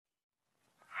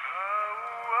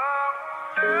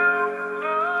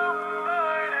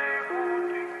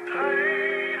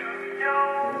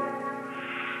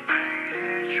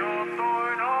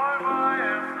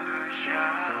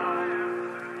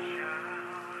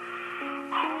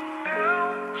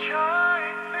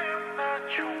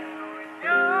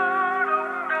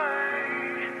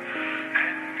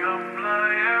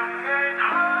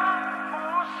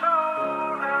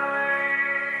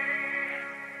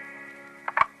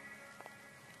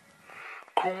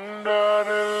Cũng đã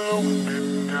đến lúc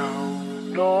nghẹn ngào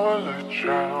nói lời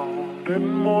chào đến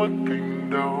mối tình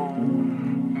đầu,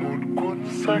 một cuốn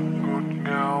sách ngọt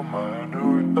ngào mà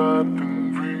đôi ta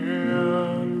từng viết.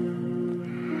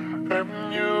 Em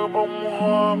như bông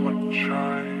hoa mặt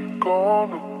trời có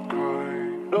nụ cười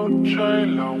đốt cháy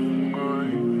lòng người.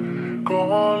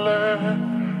 Có lẽ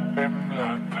em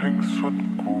là thanh xuân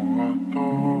của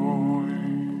tôi.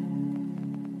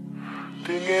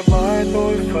 Thì ngày mai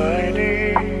tôi phải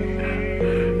đi,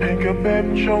 hẹn gặp em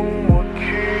trong một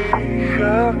khi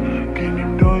khác. Kỷ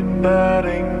niệm đôi ta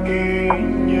đành ghi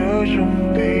nhớ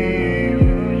trong tim.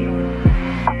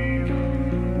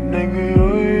 Này người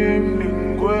ơi em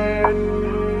đừng quên,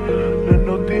 lần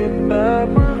đầu tiên ta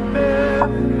bước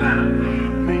đến,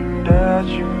 mình đã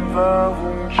chìm vào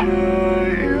vùng trời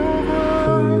yêu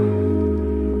thương.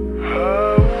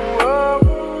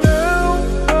 Nếu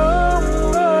sớm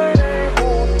mai đây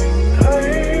vô tình thấy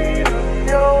được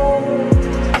nhau,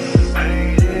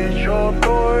 hãy để cho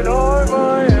tôi nói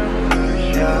với em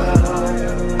lời chào.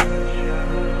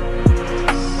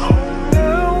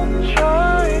 Nếu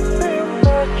trái tim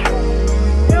ta chung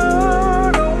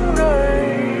nhớ đông ngày,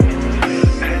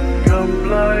 hẹn gặp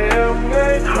lại em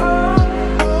ngày tháng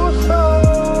của sau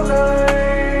này.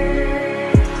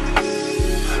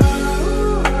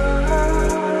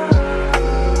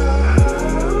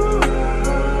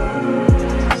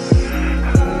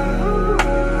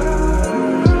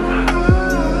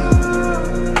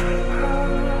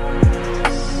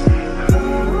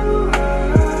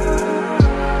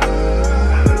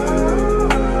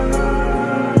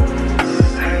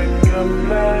 Hẹn gặp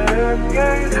lại em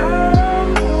ngày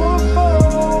tháng của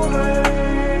sau này.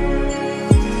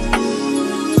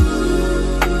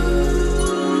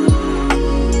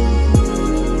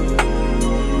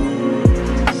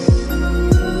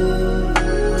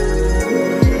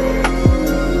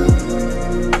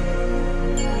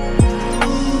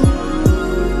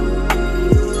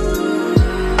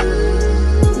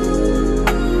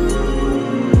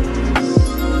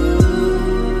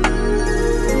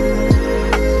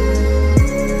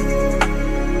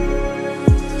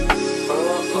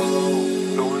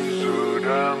 Tôi giờ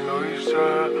đang nơi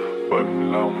xa,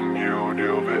 bận lòng nhiều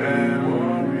điều về em.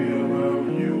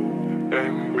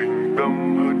 Em bình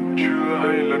tâm hơn chưa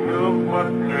hay là nước mắt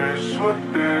nhòe suốt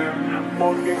đêm?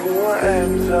 Một ngày của em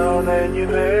dạo này như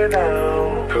thế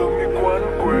nào? Thường đi quán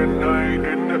quên hay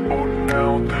đến nơi ồn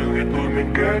ào? Từ ngày tụi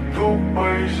mình kết thúc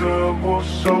bây giờ cuộc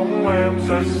sống em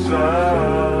rất xa.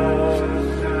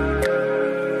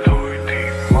 Thôi thì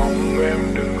mong em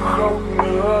đừng khóc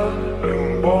nữa,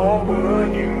 đừng bỏ bữa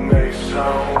những ngày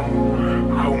sau.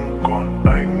 Không còn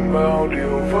anh bao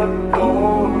điều vẫn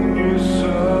tốt như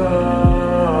xưa.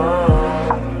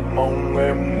 Mong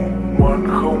em ngủ ngoan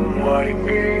không hoài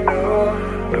nghi nữa,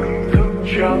 đừng thức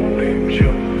trắng đêm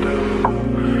trầm tư.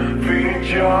 Vì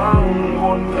chẳng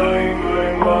muốn thấy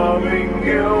người mà mình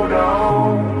yêu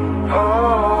đau.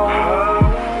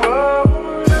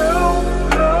 Nếu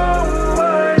sớm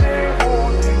mai đây vô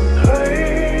tình thấy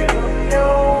được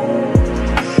nhau,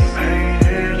 hãy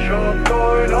để cho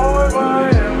tôi nói với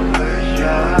em lời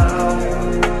chào.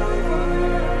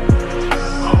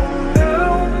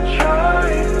 Nếu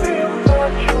trái tim ta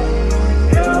chung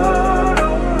nhớ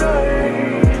đông ngày,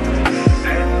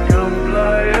 hẹn gặp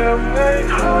lại em ngày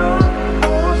tháng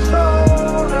của sau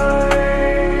này.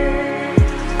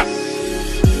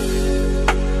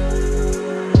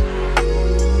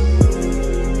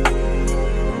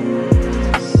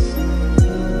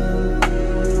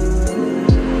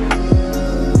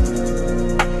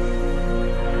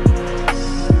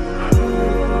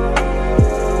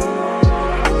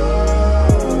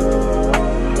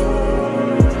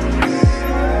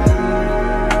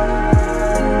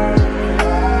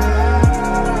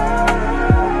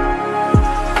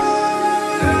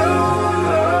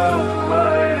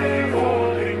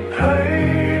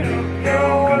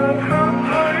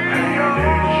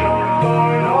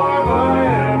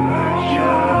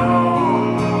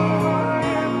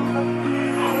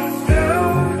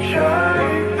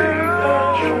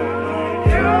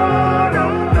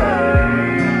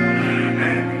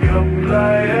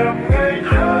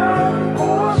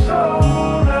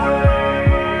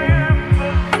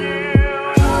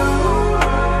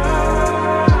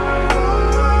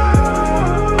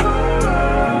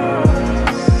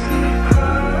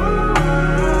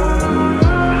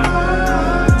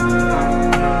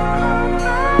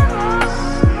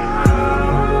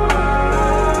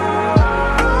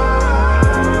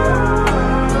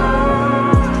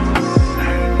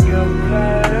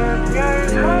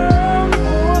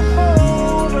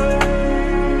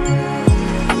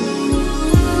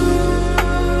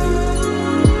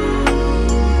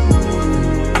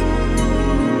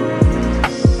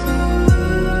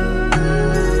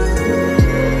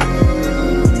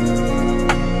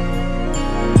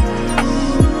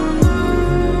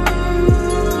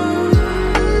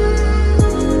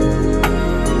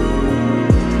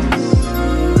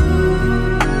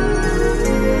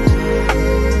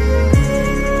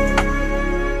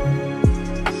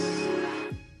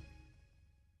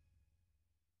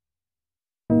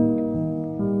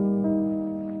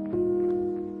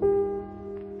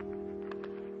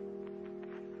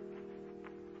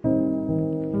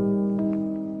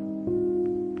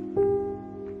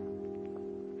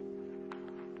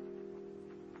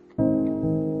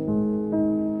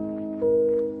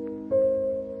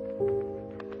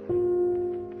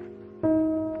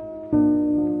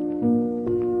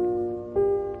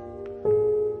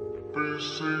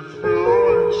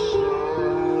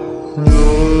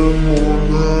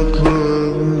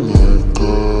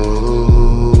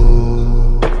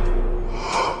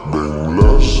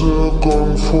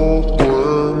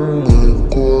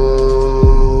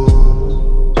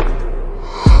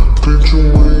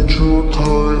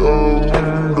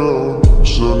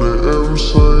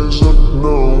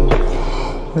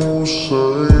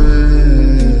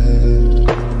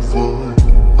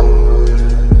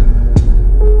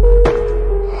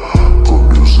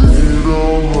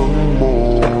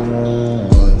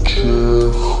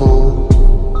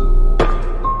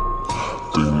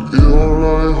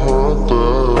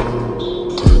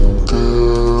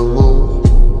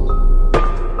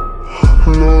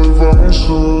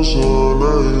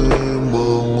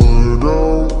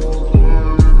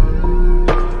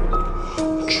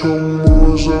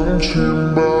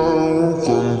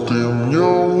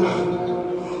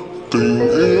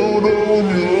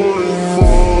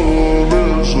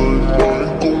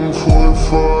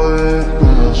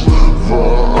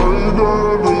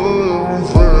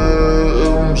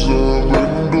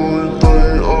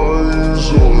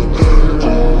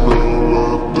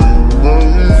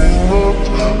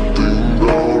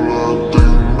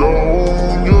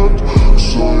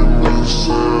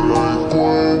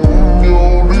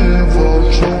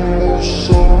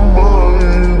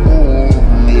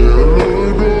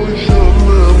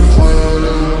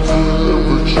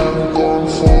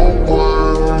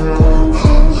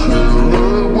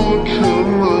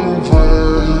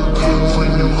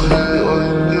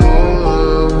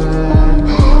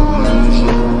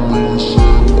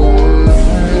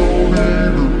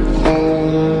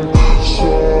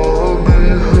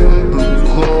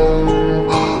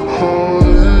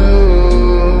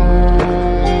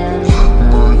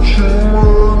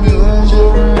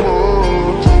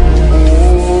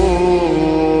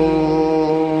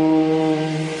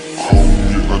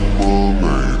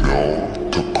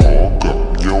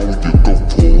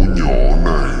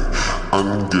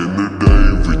 anh ghé nơi đây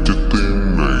vì trái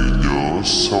tim này nhớ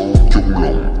sâu trong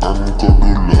lòng anh có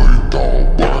đôi lời tỏ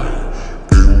bài.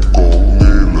 Em có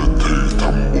nghe là thì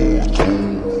thầm mùa thu,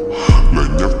 là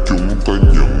nhắc chúng ta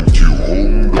nhận chiều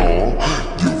hôm đó.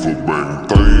 Dựa vào bàn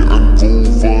tay anh vu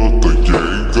vơ tờ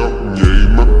giấy gấp nháy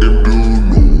mắt em đưa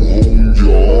nụ hôn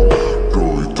gió.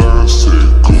 Rồi ta sẽ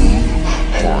cứ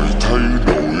hoài thay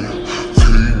đổi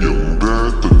khi nhận ra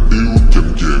tình yêu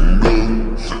chẳng giản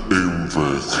đơn. Em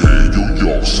về khe dấu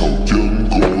giọt sau chân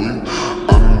gối,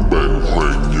 anh bàng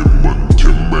hoàng nhìn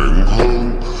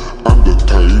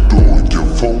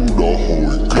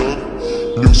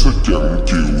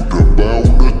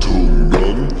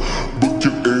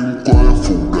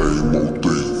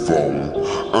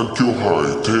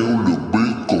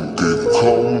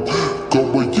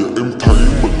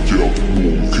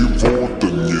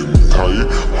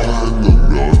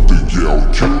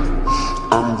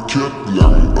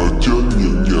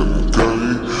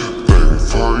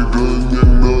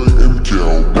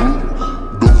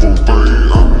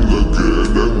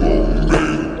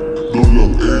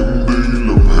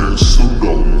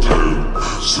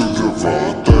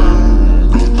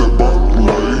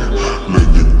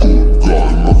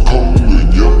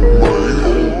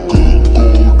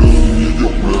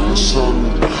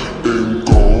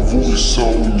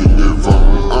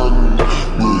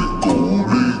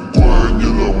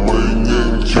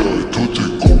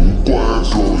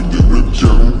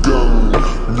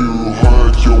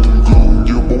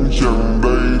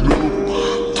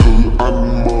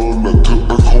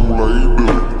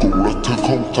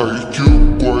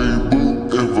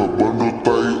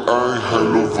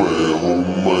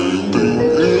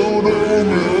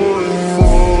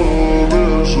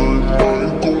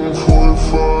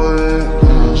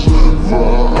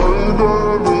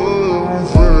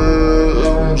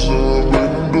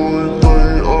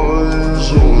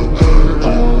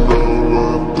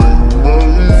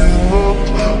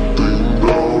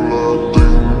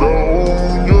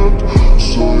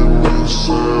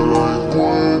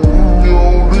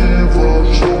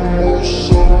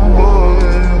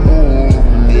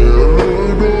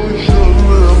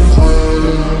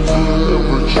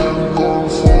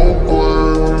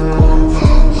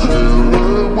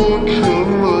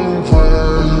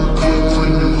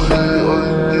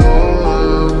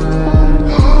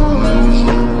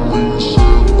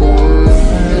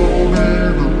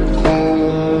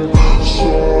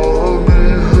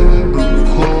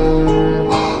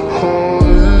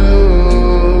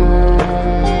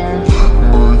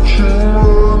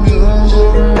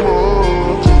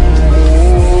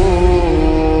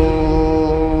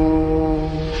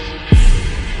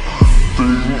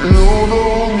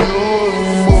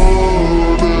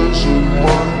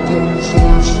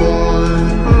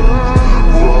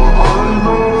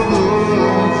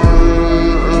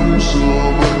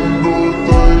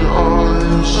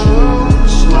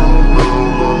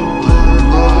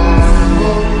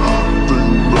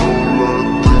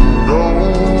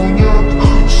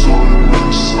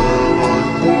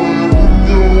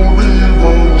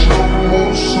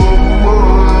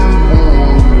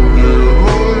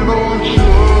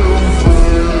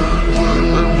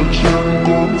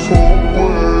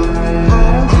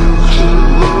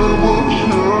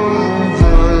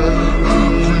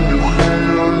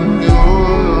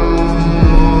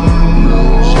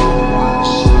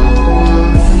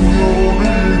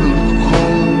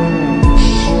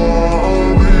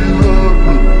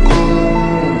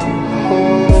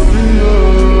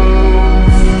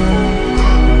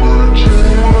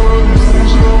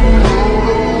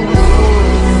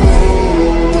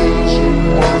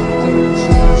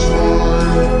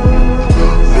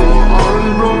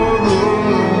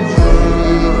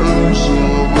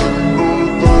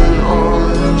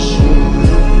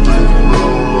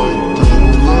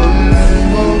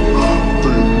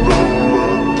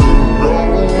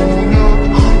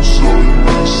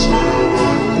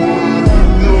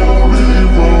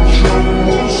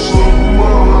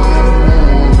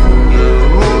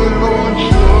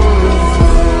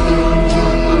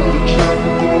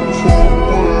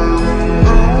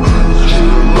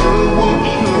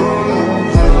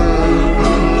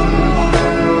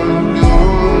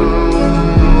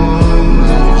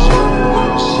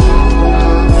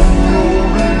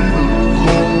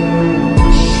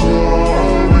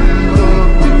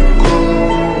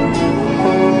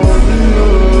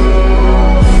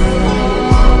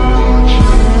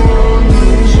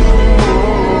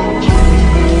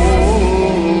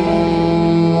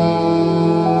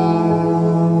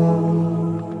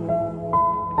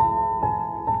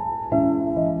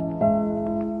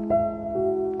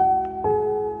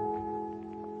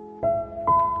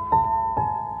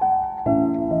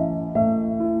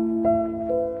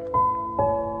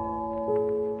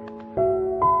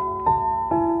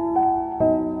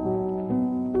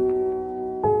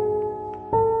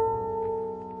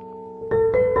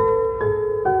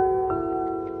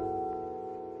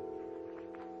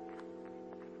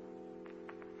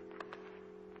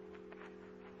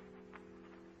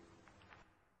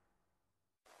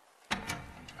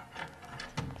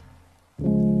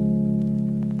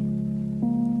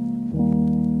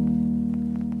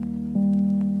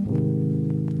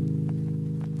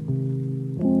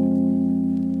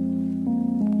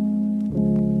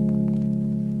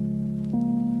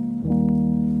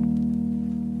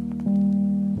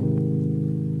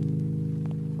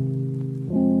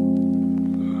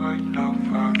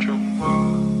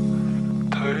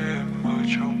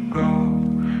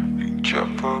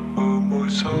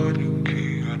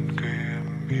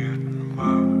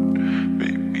out.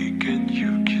 Baby can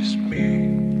you kiss me?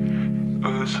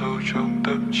 Ở sâu trong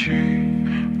tâm trí,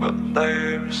 bàn tay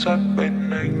em sát bên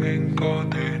anh có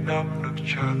thể nắm được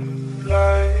chân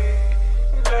lấy.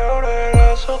 Nếu đây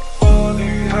là giấc mơ thì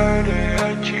hãy để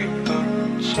anh chìm thật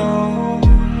sâu.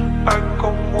 Anh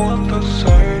không muốn thức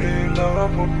dậy để lỡ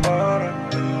một má anh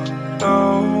được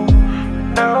đâu.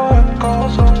 Nếu em có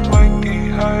giống anh thì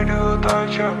hãy đưa tay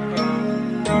chạm vào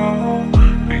nhau.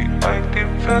 Vì anh tìm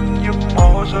phép nhiễm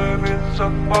máu rơi bên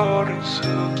giấc mơ để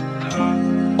sự thật.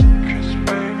 Kiss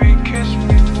baby, kiss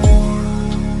me more.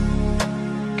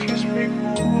 Kiss me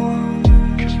more.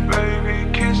 Kiss baby,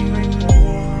 kiss me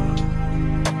more.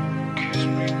 Kiss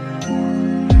me more.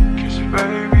 Kiss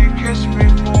baby, kiss me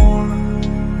more.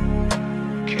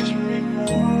 Kiss me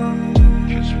more.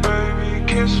 Kiss baby,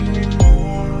 kiss me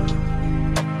more.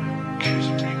 Kiss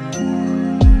me more.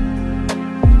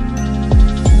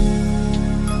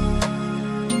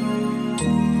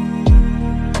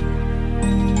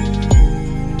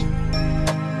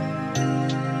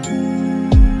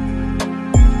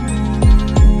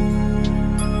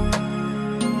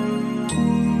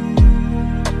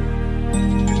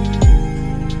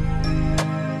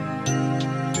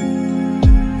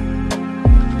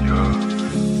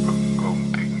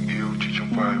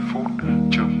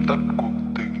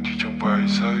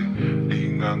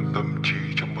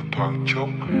 Thoáng chốc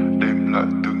đêm lại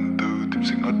từng từ tim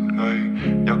sinh ngất ngây.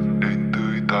 Nhắc đến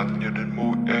tươi tắn nhớ đến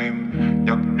môi em,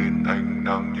 nhắc đến ánh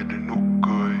nắng nhớ đến nụ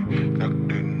cười, nhắc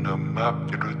đến ấm áp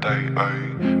nhớ đôi tay ấy.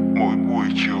 Mỗi buổi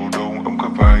chiều đông ấm cả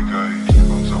vai gầy.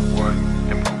 Vòng dòng quanh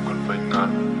em không cần phải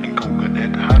ngăn, anh không cần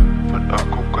hết hát, vẫn ở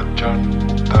không cần chăn.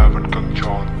 Ta vẫn căng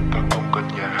tròn, ta không cần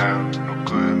nhà hàng, nụ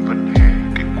cười em vẫn hé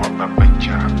cái quán mà bánh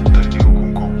tráng. Ta yêu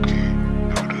không cầu kỳ,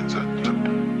 từ đơn giản nhất,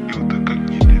 yêu từ cách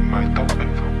nhìn đến mái tóc em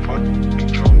phảng phất. Anh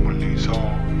cho một lý do,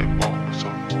 em bỏ một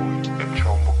giọt môi, em cho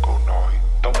một câu nói.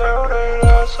 Nếu đây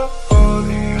là giấc mơ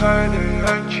thì hãy để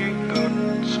anh chìm thật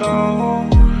sâu.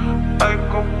 Anh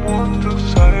không muốn thức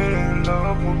dậy để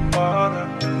lỡ một má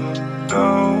anh được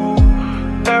đâu.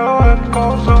 Nếu em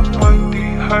có giống anh thì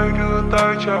hãy đưa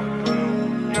tay chạm vào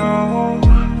nhau.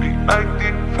 Vì anh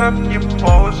tin phép nhịp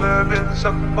máu rơi bên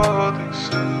giấc mơ thành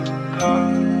sự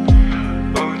thật.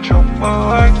 Ở trong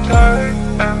mơ anh thấy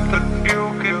em thật yêu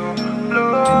kiều,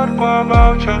 lướt qua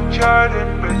bao chàng trai đến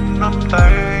bên nắm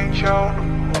tay anh trao nụ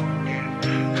hôn nhẹ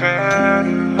khẽ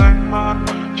đưa ánh mắt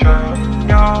chạm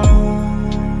nhau.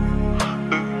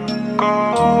 Đừng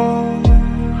có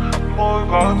môi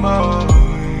gọi mời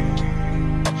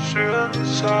xuyên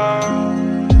xa,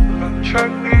 làm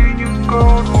tránh đi những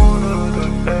câu đùa lừa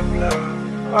thật em là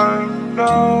anh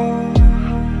đâu.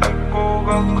 Anh cố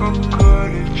gắng cứng cười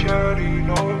để che đi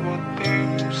nỗi buồn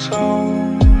tim sâu.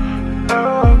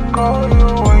 Nếu em có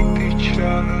yêu anh thì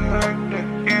trả lời anh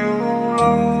để yêu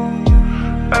lâu.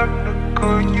 Em đừng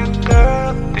cười như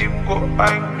thế, tim của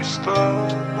anh bị slow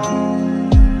mo.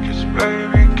 Kiss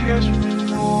baby, kiss me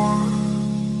more.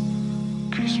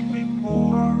 Kiss me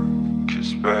more.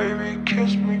 Kiss baby,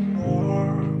 kiss me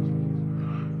more.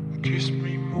 Kiss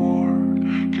me more.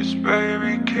 Kiss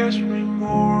baby, kiss me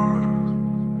more.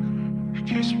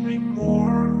 Kiss me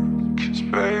more. Kiss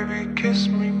baby, kiss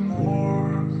me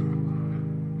more.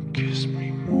 Kiss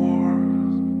me more.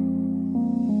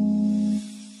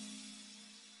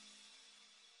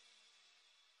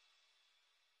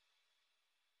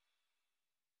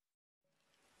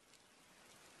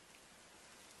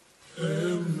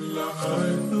 Em là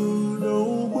ai, từ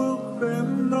đâu bước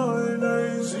đến nơi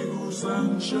này dịu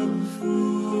dàng chân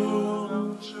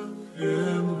phương.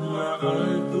 Em là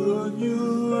ai, tựa như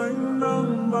ánh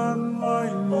nắng ban mai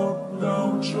ngọt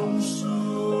ngào trong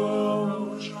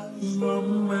sương,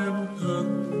 ngắm em thật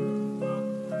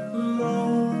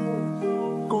lâu.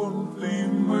 Con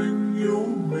tim anh yếu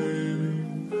mềm,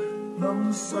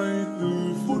 nắm say từ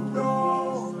phút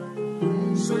đó,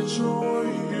 từng giây trôi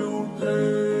yêu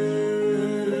thêm.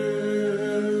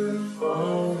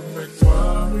 Bao ngày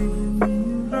qua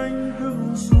anh thức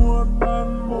suốt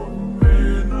ban muộn về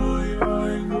nơi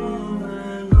anh.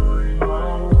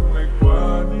 Bao ngày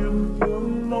qua niềm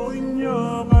thương nỗi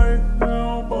nhớ bay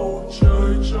theo bầu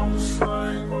trời trong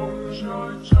xanh,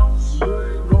 dưới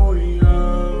đôi em.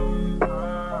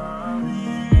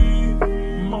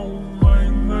 Mong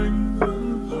manh anh thẫn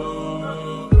thờ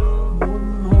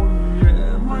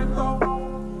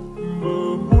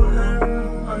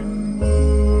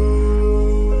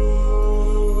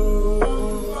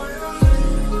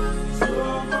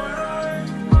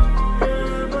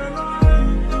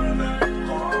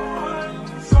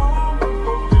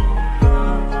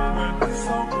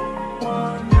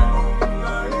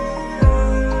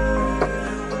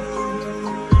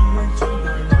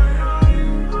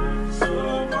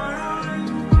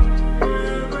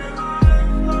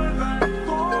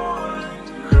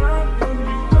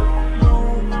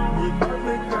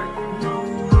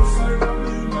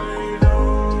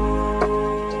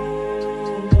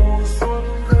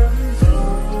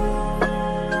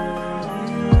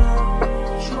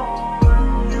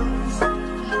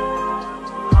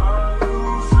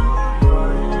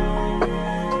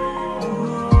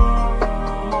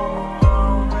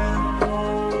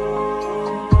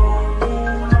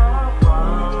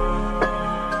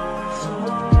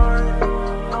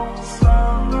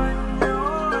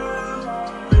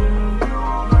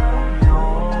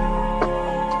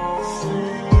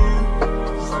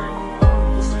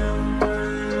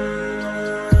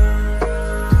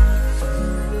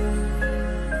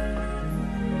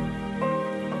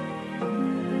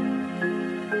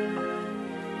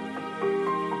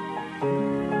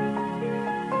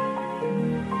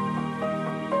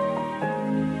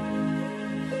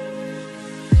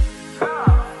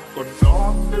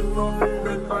nói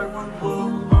bên tai vẫn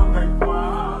vương bao ngày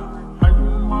qua,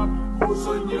 ánh mắt vô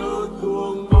rồi nhớ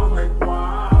thương bao ngày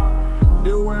qua.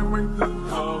 Yêu em anh từng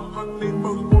thở và tin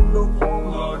mừng một lúc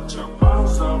không ngờ, chẳng bao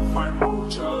giờ phải mong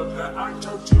chờ để ai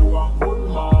trao chiều hoàng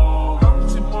hôn mờ. Ngắm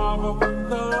chim hoa và vẫn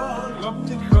nở, ngắm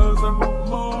nhìn khờ ra mộng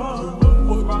mơ,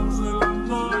 vội vàng rơi lặng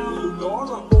ngơ, đó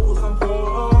là bộ gian thơ.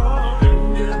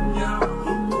 Em nhẹ nhàng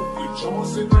hôn một từ cho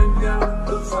xin anh nha,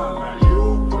 đơn giản là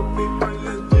yêu con tim anh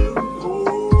lên tiếng thôi.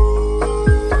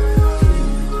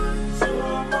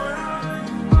 Giữa môi anh,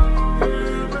 kề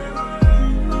bên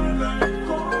anh, nơi đây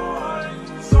có anh,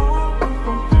 gió vẫn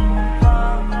không tìm ta,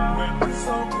 nguyện bên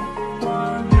sông qua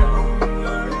nhẹ ôm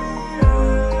lấy em.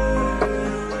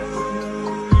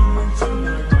 Tim anh trong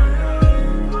đời này anh,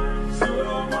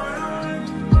 giữa môi anh,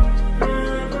 kề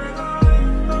bên anh,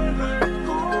 nơi đây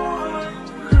có anh,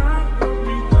 khác hơn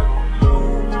đi thật lâu,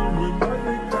 người mãi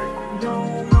bên cạnh nhau,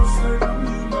 yêu say đắm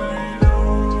như ngày đầu.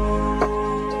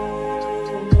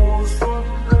 Mùa xuân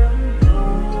đến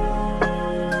gần,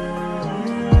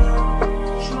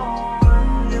 cho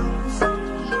anh những giấc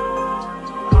mơ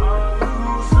hạ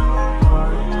lưu giữa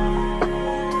mây.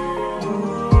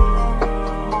 Mưa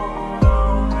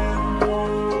nào nên mùa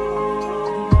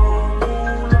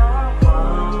lá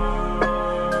vàng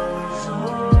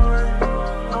rơi,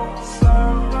 không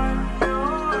sao anh nhớ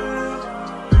em,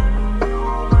 tình yêu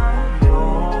bé nhỏ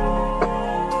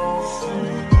xin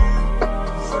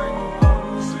dành tặng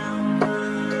riêng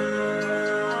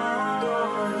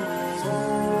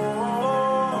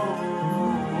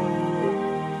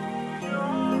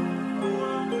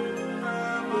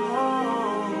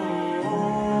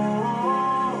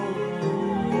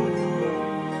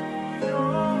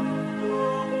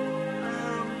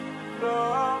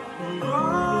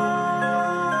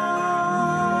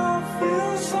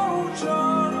phía sau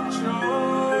chân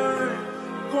trời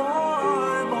có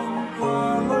ai băng qua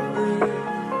lối về,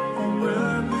 cùng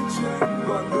em đi trên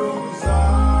đoạn đường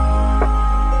dài.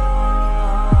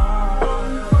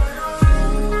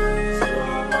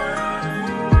 Giữa mây anh,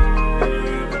 kề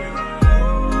bên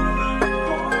anh, nơi đây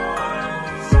có anh,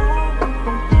 gió vẫn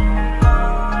không tìm ta,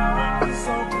 bên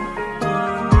sông qua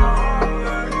nhẹ ôm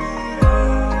lấy em.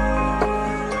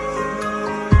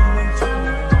 Anh trong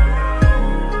đời này anh,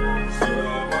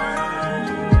 giữa mây anh,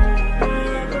 kề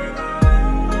bên anh,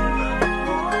 nơi đây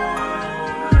có anh,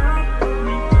 khác hơn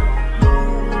đi thật lâu,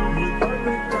 người mãi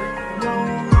bên cạnh nhau,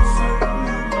 yêu say đắm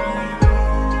như ngày đầu.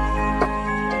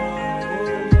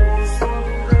 Mùa xuân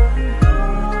đến gần,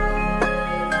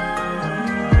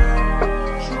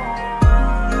 cho anh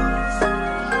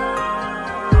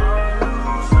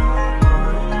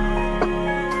những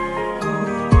giấc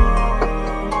mơ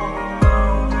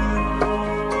hạ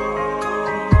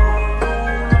lưu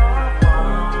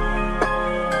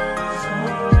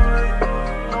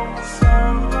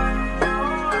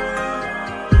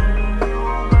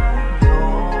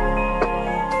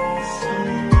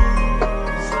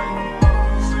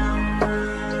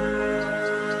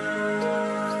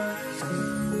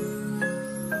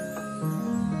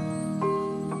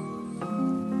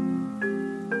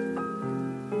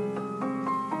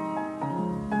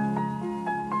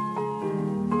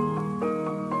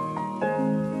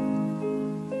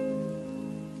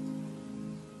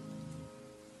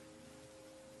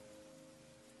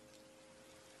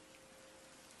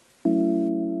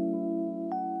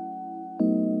giữa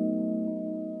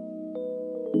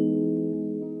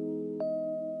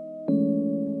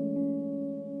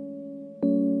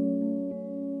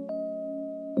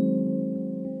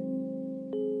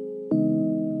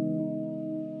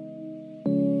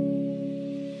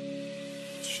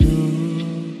chưa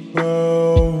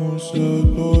bao giờ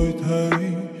tôi thấy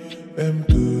em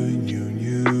cười nhiều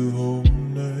như hôm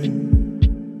nay,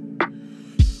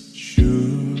 chưa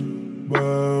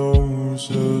bao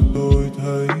giờ tôi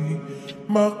thấy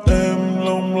mắt em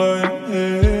long lanh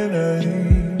thế này.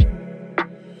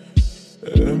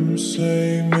 Em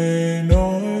say mê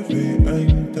nói về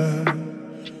anh ta,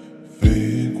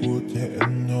 về cuộc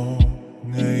hẹn hò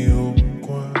ngày hôm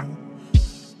qua,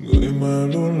 người mà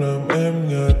luôn làm em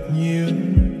ngạc nhiên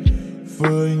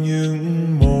với những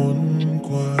món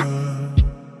quà.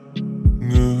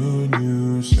 Ngỡ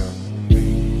như rằng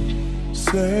mình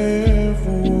sẽ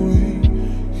vui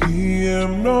khi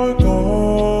em nói có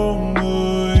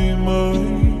người mới,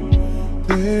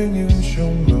 thế nhưng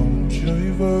trong lòng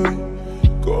chơi vơi,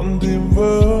 con tim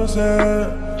vỡ ra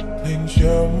thành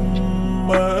trăm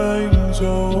mảnh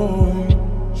rồi.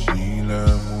 Chỉ là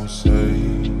một giây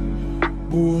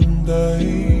buồn tay,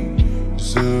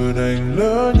 giờ đành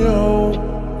lỡ nhau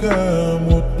cả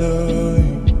một đời.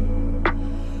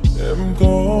 Em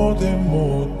có thêm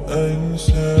một anh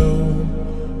sao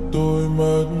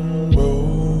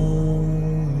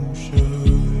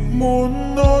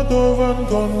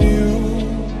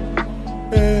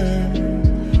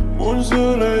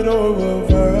lấy đôi bờ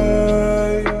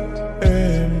vai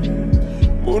em,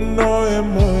 muốn nói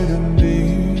em ơi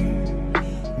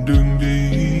đừng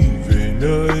đi về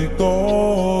nơi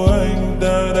có anh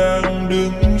ta đang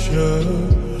đứng chờ.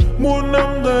 Muốn nắm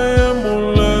tay em một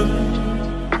lần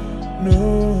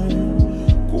nữa,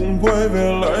 cùng quay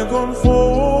về lại con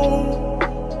phố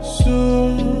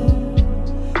xưa.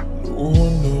 Nụ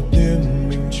hôn đầu tiên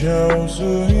mình trao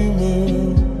dưới mưa,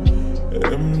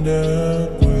 em đã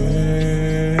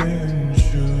quên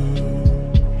chưa?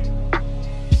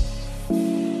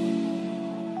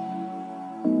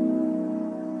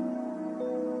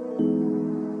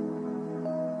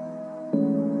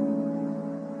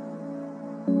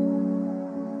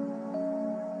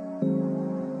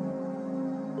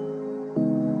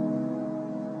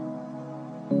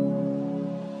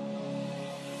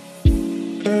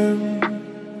 Em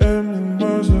đừng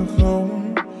bao giờ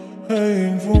không hay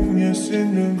hạnh phúc nhẹ,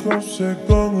 xin đừng khóc, sẽ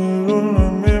có người luôn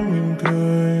làm em mỉm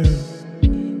cười.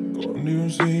 Còn điều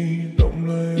gì động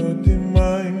lại ở tim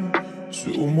anh,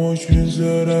 dù mọi chuyện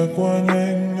giờ đã qua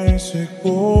nhanh, anh sẽ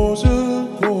cố giữ.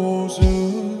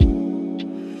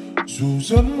 Dù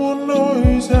rất muốn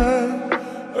nói ra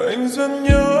anh rất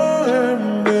nhớ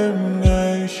em, đêm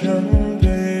ngày chẳng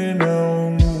thể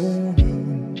nào ngủ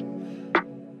được.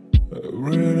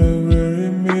 I really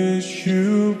miss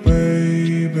you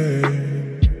baby.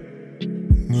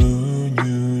 Ngỡ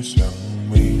như rằng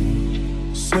mình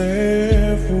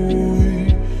sẽ vui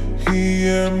khi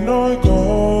em nói có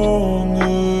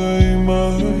người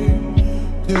mới,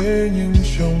 thế nhưng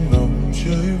trong lòng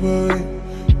chơi vơi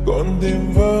còn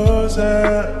thêm vỡ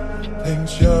ra thành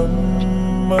trăm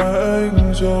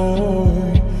anh rồi.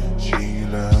 Chỉ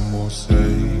là một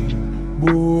giây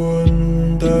buồn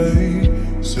thấy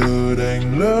giờ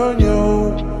đành lỡ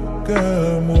nhau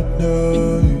cả một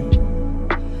đời.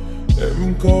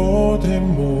 Em có thêm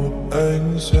một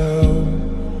anh sao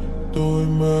tôi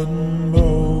mất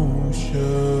bầu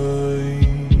trời.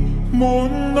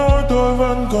 Muốn nói tôi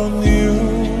vẫn còn yêu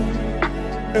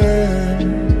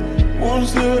em, muốn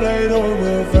giữ lấy đôi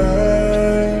bờ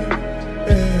vai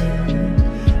em,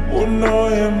 muốn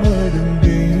nói em ơi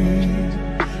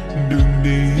đừng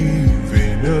đi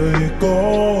về nơi có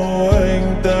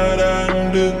anh ta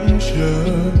đang đứng chờ.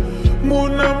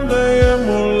 Muốn nắm tay em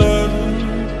một lần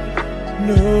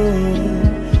nữa,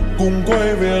 cùng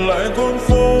quay về lại con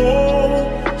phố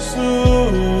xưa.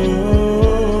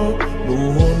 Nụ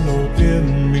hôn đầu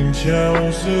tiên mình trao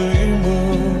dưới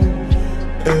mưa,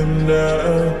 em đã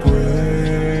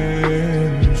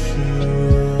quên chưa?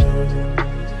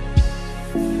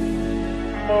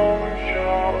 Mong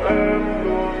cho em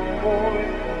luôn vui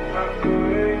và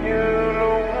cười như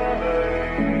lúc này,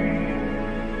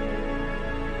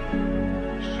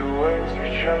 dù anh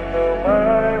sẽ chẳng đâu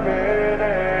mãi bên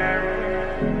em,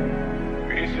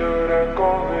 vì giờ đã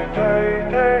có người thấy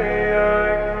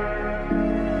anh.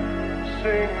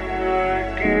 Xin người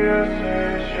kia sẽ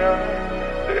chẳng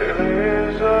để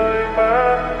lệ rơi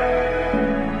mắt em,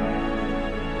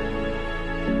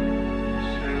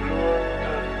 sẽ luôn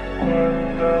thật quan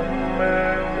tâm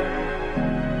em.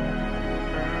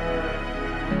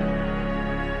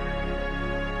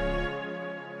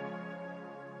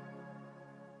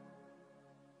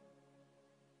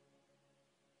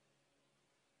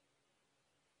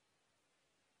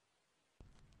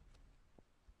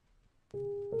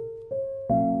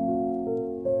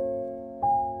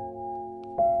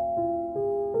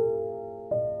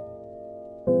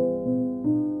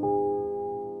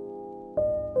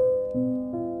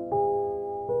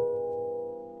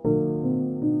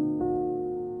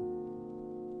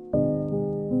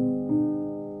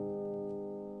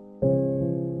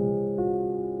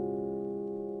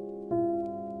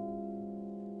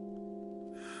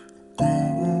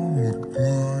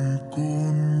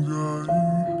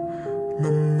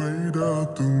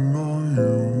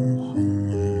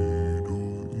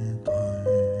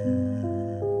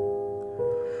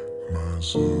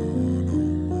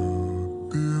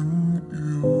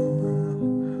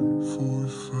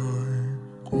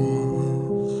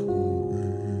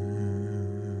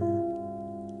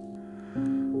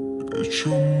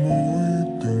 Trong mối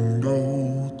tình đầu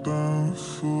ta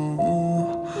phớ,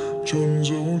 chôn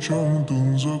giấu trong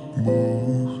từng giấc mơ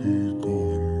khi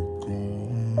còn có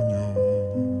nhau.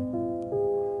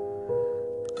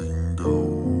 Tình đầu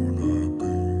là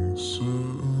tình dở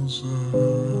dang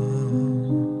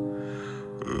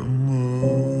em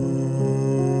ơi.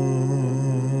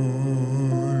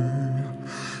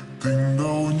 Tình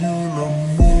đầu như là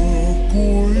mưa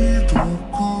cuối thu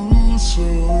cứ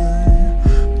rơi,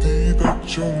 tí tách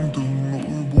trong từng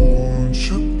nỗi buồn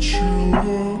chất chứa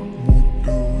một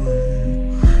đời.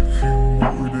 Khi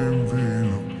mỗi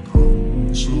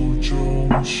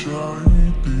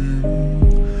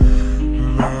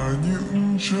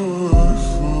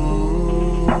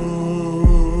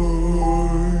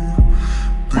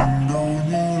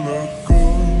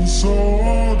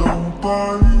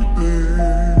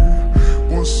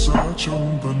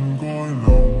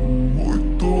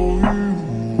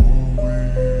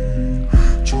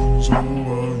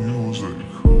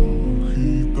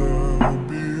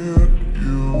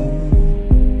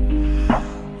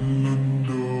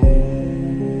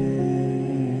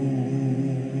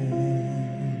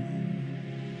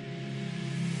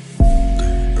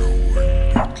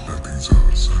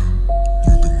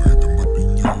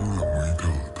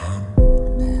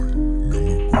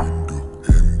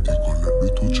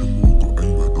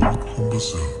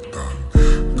giờ tàn.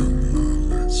 Từng là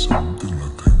lệ sống, từng là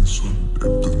thanh xuân.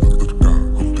 Em từng là tất cả,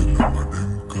 không thể nào mà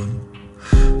đem cân.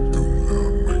 Từng là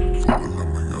mảnh vỡ, là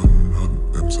mảnh ân hận.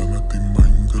 Em ra là tim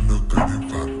anh, gần ở cái đêm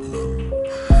vạn lần.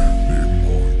 Để em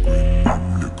hỏi quên em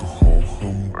liệu có khó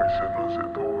không? Anh sẽ nói dễ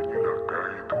thôi như là cái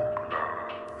thuốc lạ.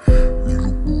 Nhưng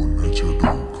lúc buồn anh chờ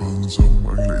đủ cơn giông,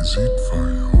 anh lại rít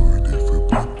vài hơi để vơi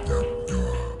bớt nhạt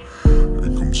nhòa.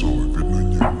 Anh không giỏi viết nỗi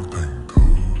nhớ thành thơ,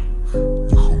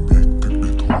 nhưng không biết cách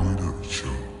để thôi đợi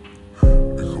chờ.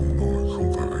 Anh không nói không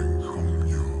phải anh không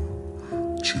nhớ,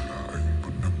 chỉ là anh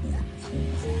vẫn đang buồn vu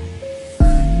vơ.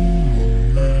 Một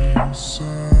ngày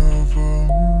xa vắng,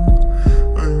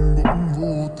 anh bỗng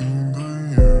vô tình thấy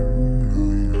em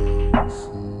nơi nào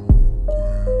phố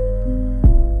quen.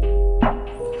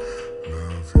 Là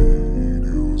vì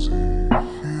điều gì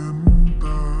khiến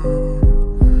ta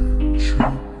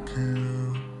trước kia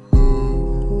lỡ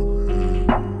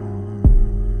hẹn.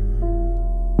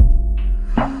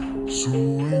 Dù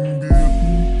anh biết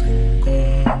tình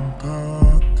còn tha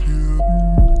thiết,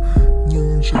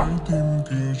 nhưng trái tim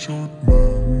kia chót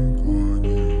mang qua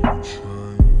nhiều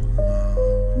trái ngang.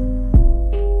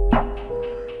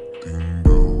 Tình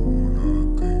đâu là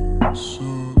tình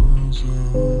dở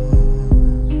dang,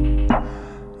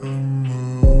 em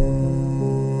ơi.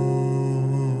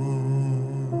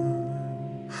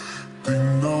 Tình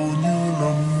đâu như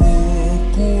là mưa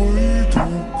cuối thu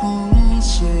cứ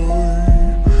rơi,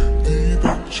 tí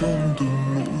tách trong từng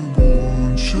nỗi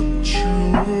buồn chất chứa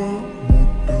một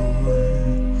đời.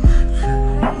 Khi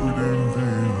mỗi đêm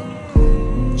về lặng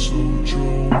thầm sâu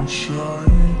trong trái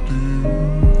tim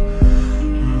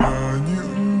là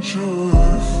những trời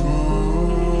phơi.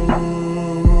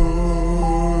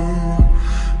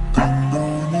 Tình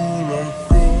đâu như là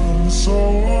cơn gió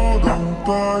đông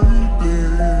tái tê,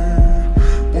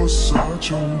 buốt giá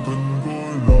trong tận gói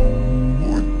lòng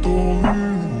mỗi tối ùa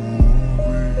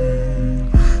về.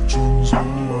 Chôn giấu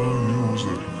bao nhiêu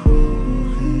giận khờ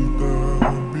khi ta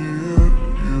biết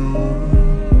yêu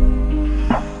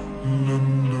lần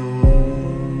đầu.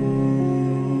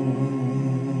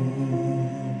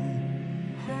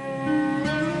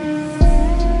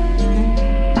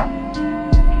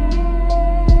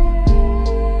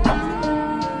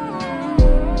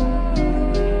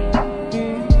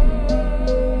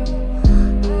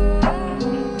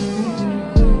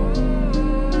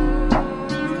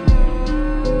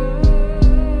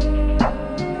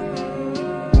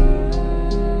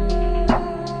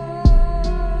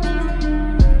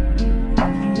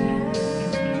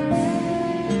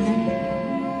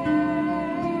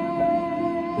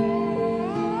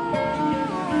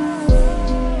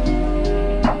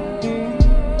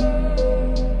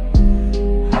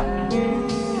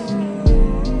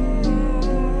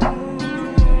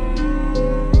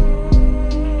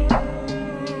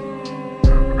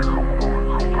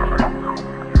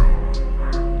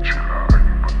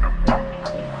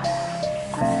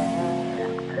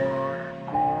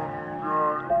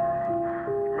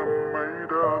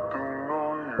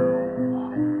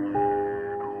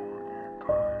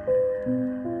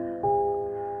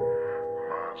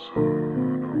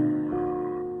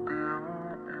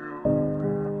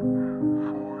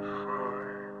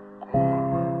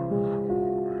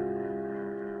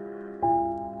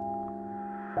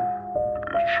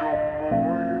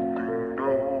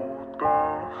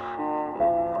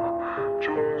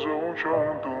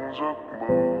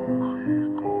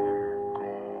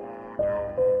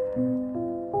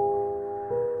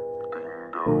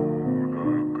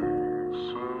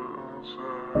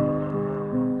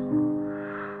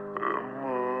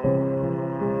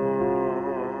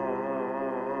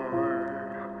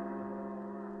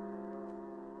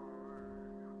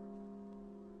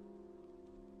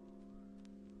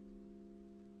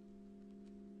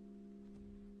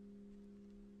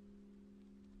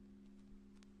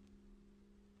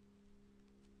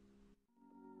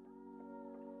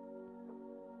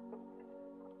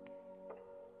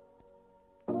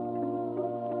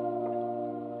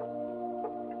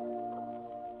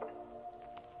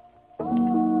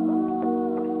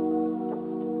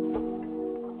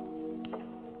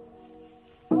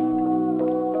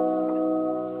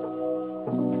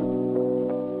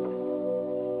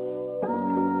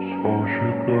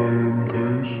 Em thấy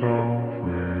sao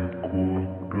về cuộc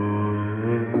đời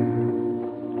em?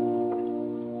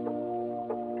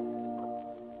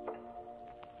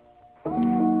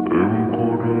 Em cô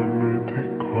đơn mới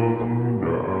thích hơn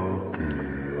đã kể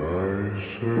ai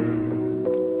xem.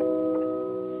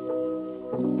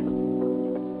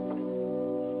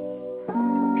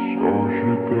 Sao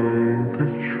chia tay em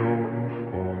thích trong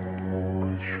phòng ngồi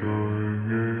chơi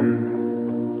game?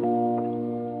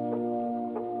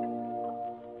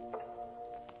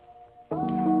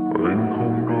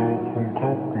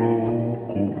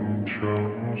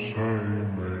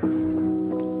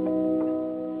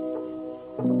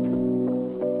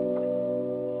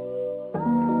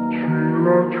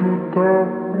 chút thắc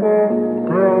mắc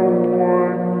theo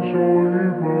anh dối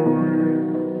bời.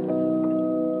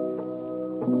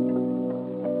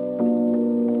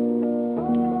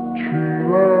 Chỉ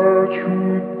là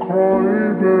chút khói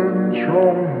bên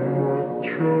trong mặt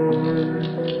trời.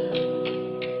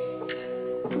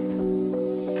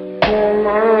 Có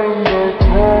lẽ em đã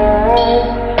khóc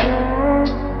rất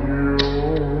nhiều,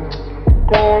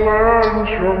 có lẽ anh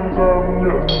chẳng cảm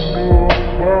nhận được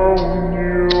bao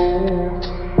nhiêu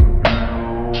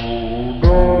điều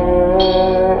đó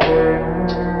anh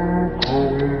không thể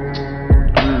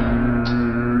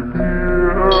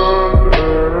biết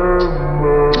em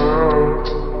mà.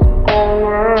 Có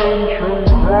lẽ anh chẳng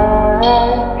khóc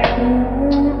chút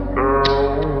nào,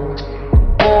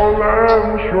 có lẽ em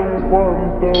chẳng quan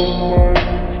tâm anh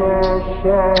ra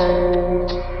sao.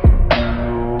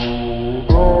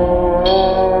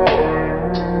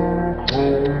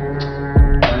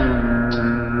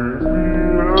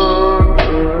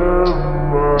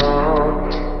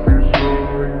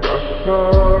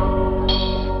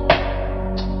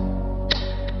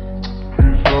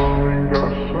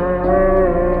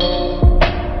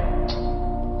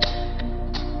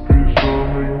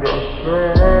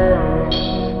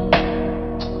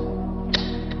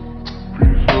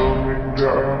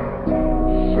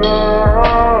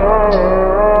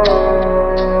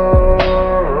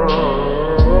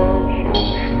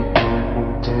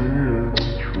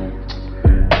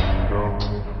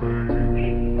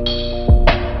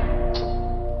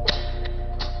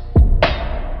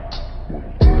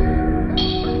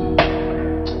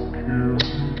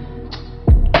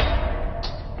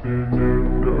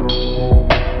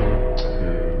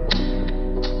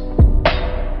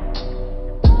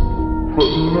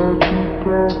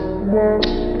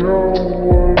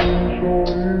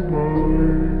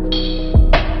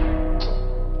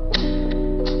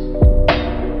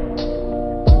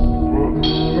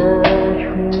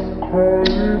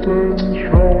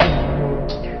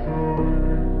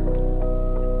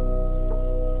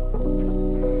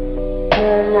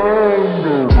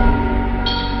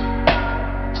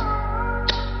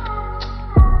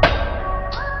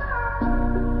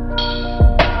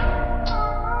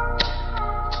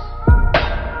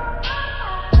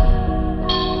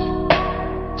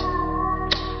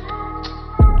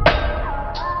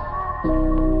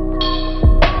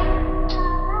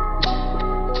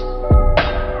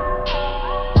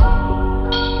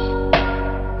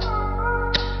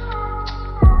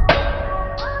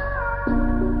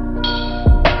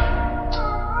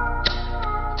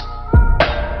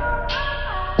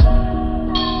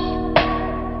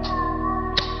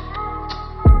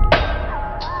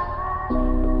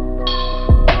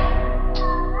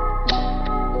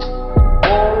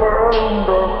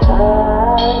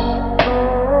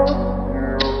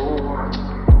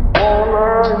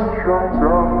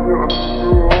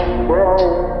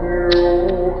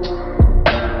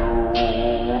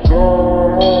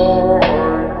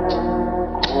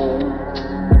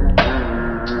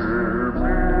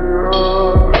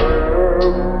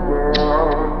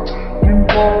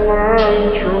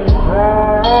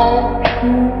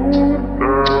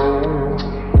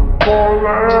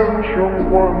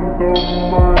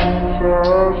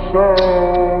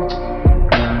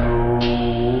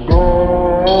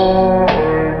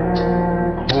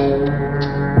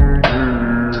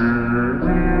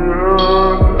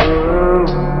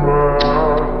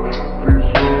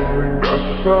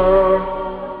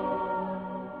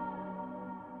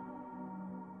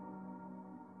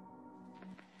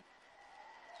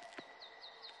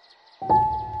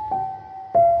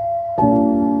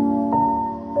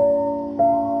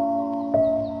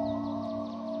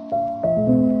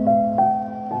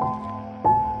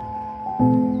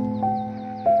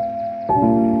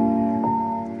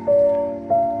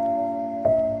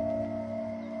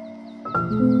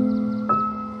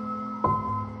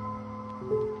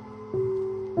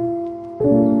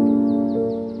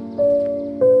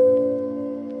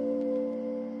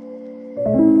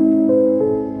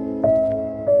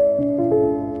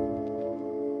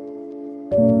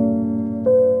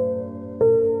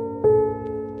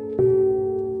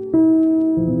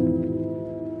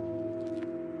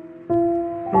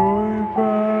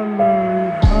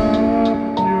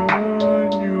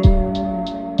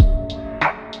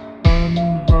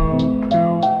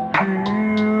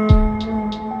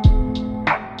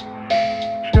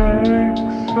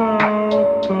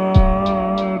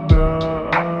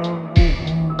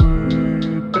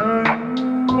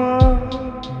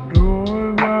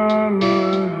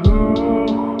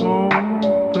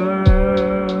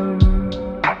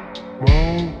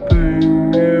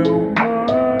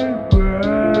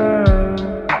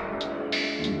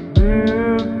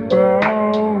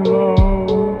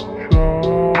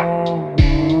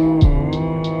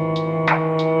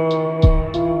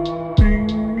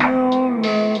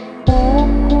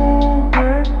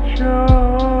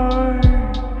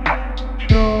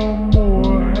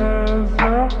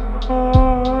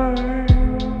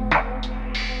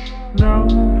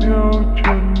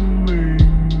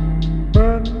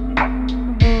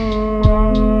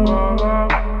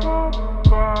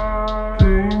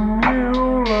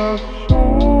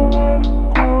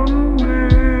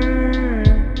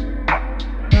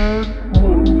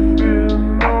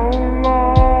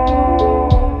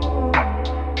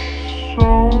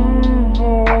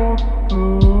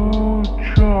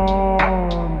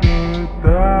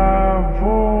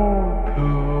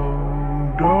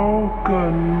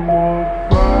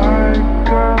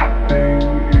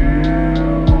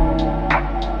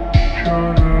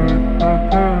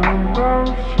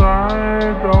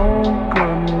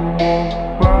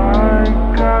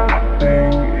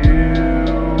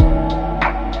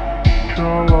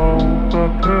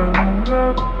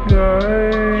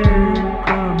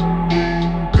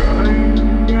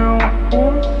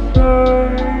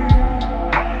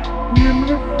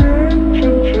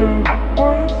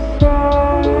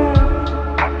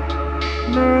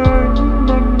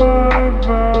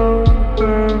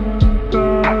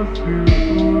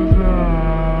 dịu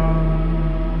dàng.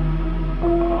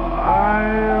 Ai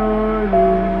ơi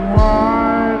đừng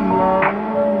mãi lắng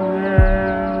nghe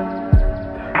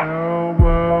theo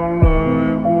bao lời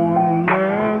buồn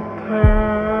lết thế.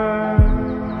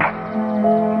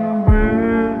 Muốn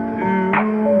biết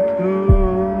yêu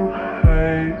thương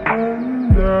hay đến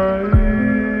đây,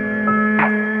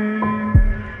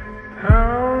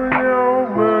 theo nhau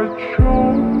về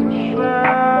chốn xa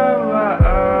lạ,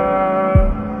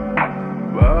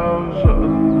 bao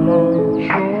giận hờn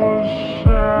chốn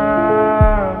xa.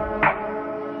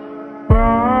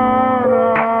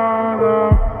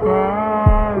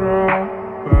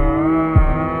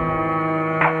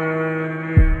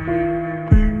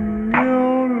 Tình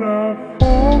yêu là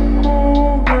phố cũ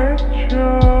ghé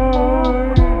chơi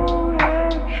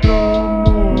cho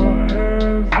mùa hè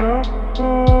giấc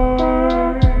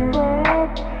khói,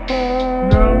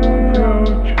 nắng theo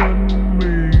chân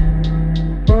mình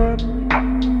vẫn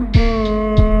vương.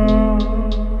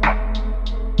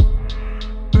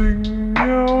 Tình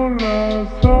yêu là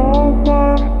gió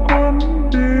mát cuốn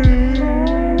đi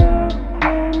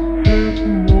hết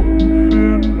muộn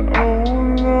phiền âu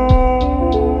lo,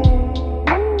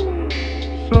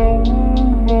 sống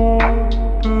vô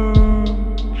tư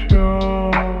cho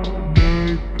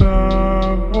đời ta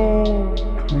vô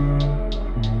thường.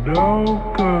 Đâu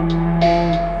cần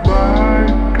một vài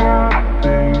ca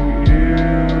tình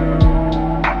yêu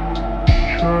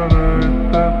cho đời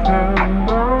ta thêm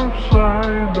đắm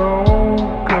say. Đâu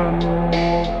cần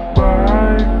một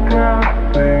bài ca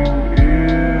tình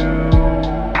yêu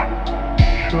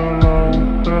cho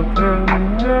lòng ta thêm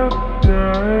nhấp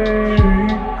nháy. Chỉ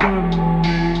cần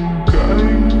mình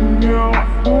cạnh nhau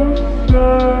phút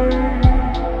giây,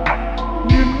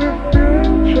 nhìn về phía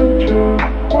chân trời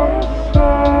quá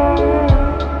xa,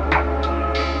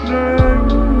 nơi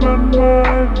anh vẫn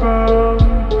mãi vang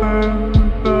tên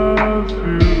ta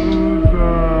dịu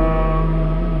dàng.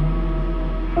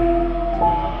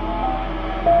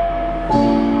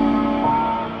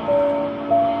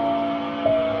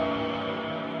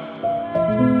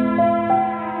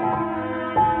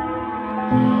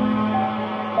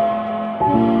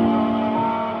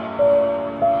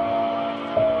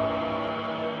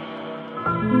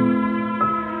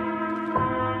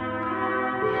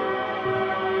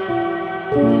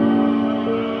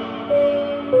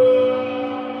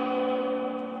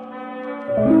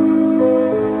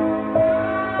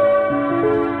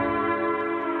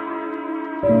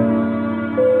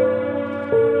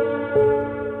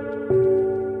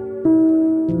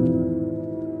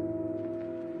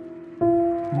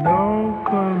 Đâu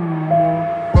cần một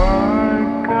vài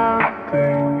ca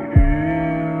tình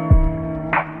yêu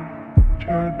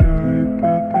cho đời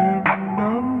ta thêm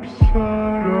đắm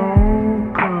say. Đâu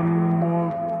cần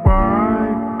một vài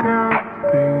ca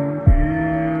tình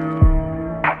yêu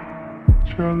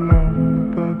cho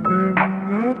lòng ta thêm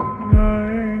ngất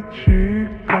ngây. Chỉ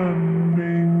cần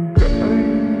mình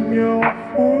cạnh nhau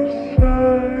phút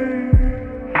giây,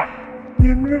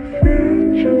 nhìn về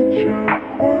phía chân trời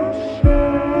quá xa,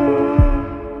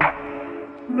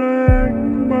 nơi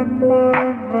anh vẫn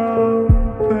mãi vang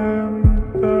tên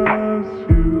ta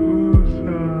dịu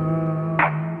dàng.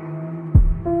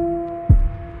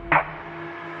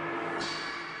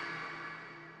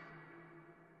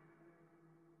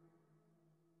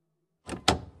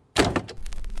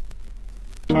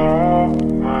 Gió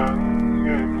mang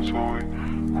em rồi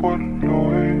khuất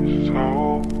lối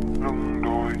sau lưng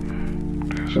đồi,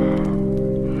 để giờ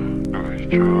đợi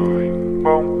chờ hình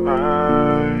bóng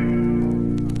ai.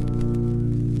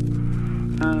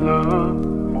 Lỡ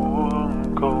buông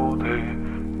câu thề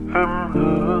em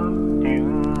hứa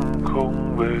nhưng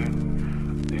không về,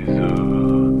 để giờ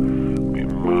bị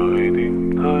mãi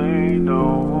tìm thấy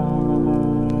đâu.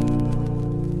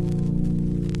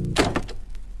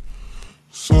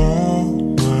 Gió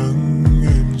mang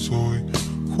em rồi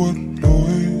khuất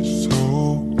lối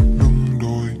sau lưng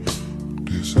đồi,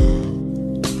 để giờ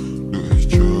đợi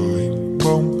chờ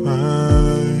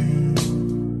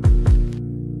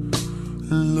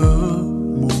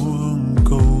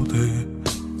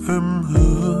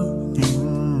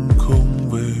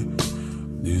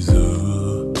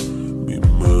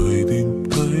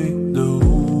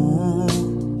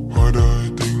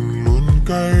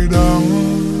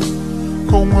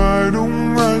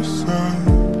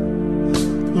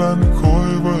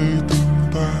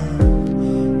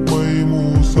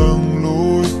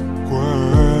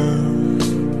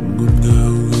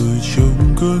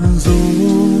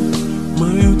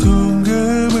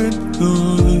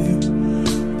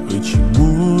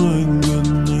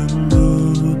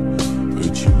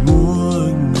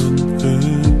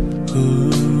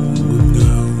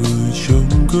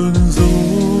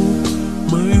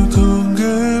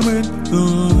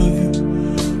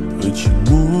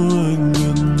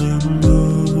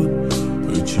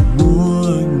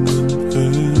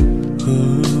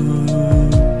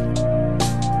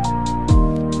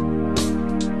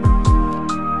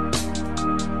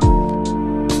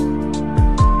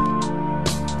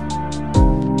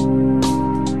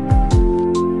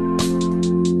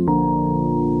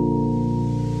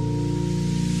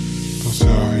Tôi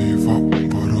gieo hy vọng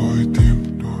vào đôi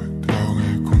tim, bao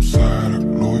ngày không xa lạc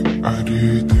lối ai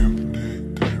đi tìm.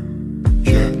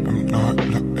 Yeah, em nói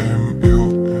là em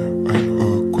yêu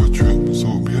anh qua chuyện dù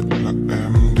biết là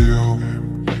em điêu.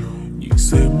 Nhìn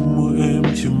xem môi em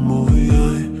trên môi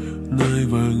ai, nay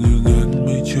và ngơ ngẩn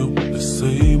mây trông đã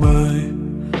say bay.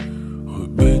 Hồi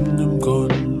bên em còn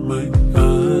mấy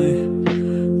ai,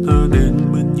 ta đến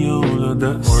bên nhau là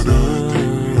đã Ngoài đời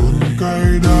tình luôn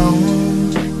cay đắng,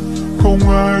 không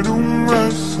ai đúng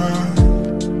ai sai,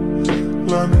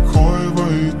 lan khói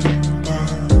vây tình ta,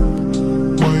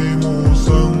 mây mù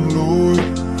giăng lối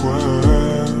qua.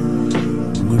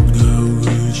 ngọt ngào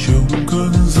gửi trong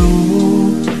cơn gió,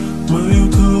 mà yêu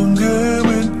thương ghé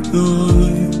bên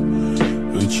người.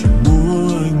 Ở chỉ muốn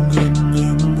anh gần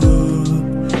em hơn,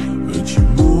 ở chỉ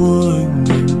muốn anh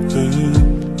gần em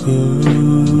hơn.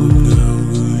 Ngọt ngào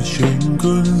gửi trong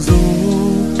cơn gió,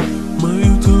 mà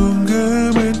yêu thương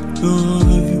ghé bên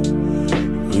người.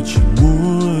 Ở chỉ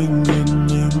muốn anh gần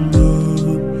em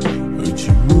hơn, ở chỉ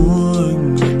muốn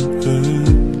anh gần em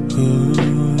hơn.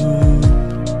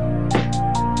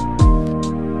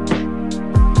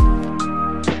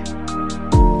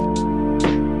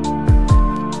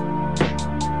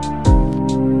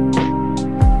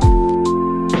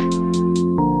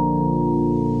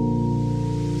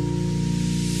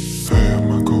 Về em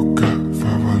mang coca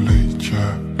pha vào ly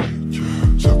trà,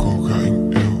 sao cô gái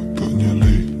anh yêu tự nhiên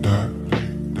ly đá.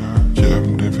 Chị em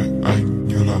đến với anh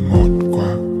như là một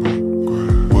quà,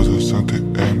 bao giờ sang thì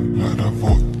em lại đã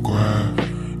vội qua.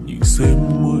 Nhìn xem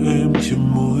môi em trên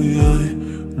môi ai,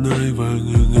 nay và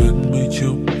ngơ ngẩn mây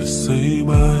trông đã say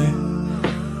bay.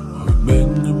 Hồi bên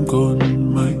em còn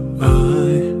mấy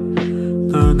ai,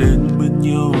 ta đến bên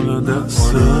nhau là đã Ngoài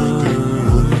xa. đời tình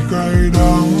luôn cay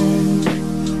đắng,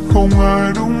 không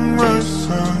ai đúng ai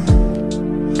sai,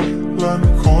 lan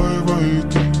khói vây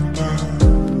tình ta,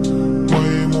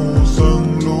 mây mù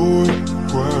giăng lối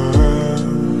qua.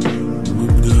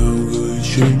 Ngọt ngào gửi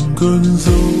trong cơn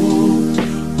gió,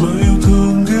 mà yêu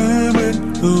thương ghé bên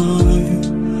người.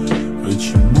 Ở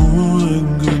chỉ muốn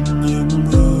anh gần em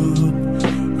hơn,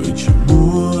 ở chỉ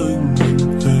muốn anh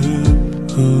gần em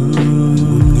hơn.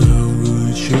 Ngọt ngào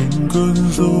gửi trong cơn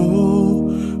gió,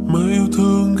 mà yêu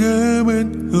thương ghé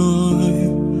bên người.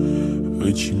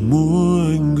 Ở chỉ muốn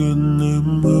anh gần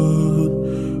em hơn,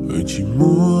 ở chỉ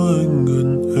muốn anh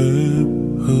gần em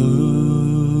hơn.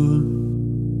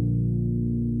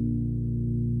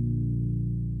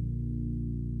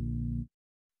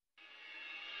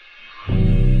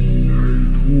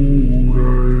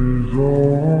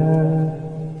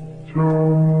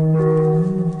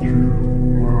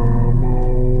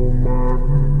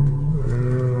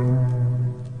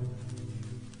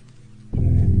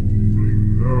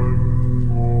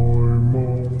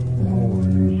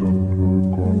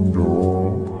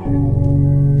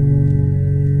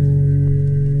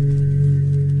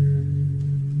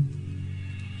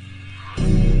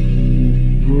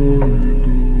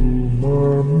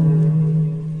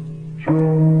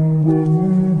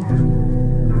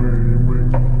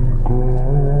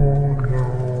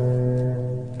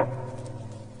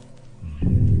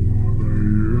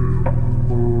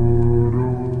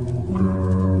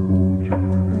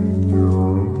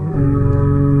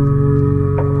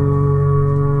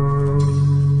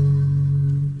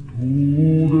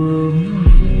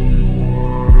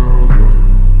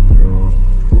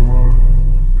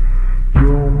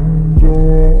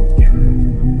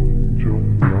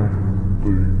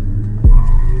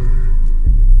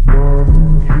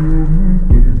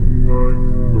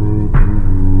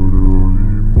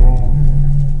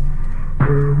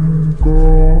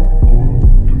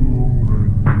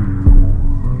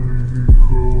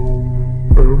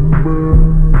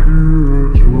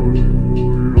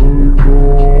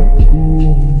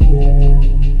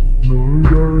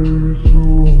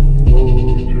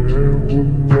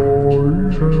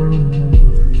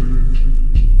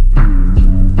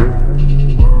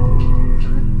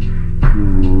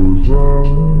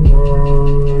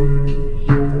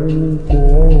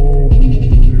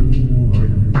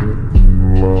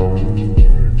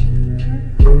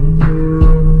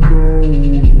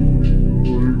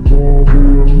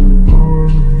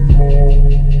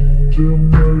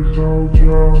 dẫu có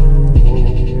buồn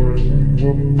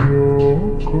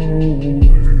lạnh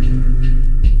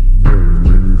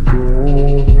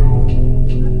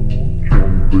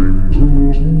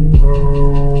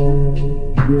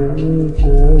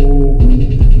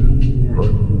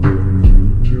lùng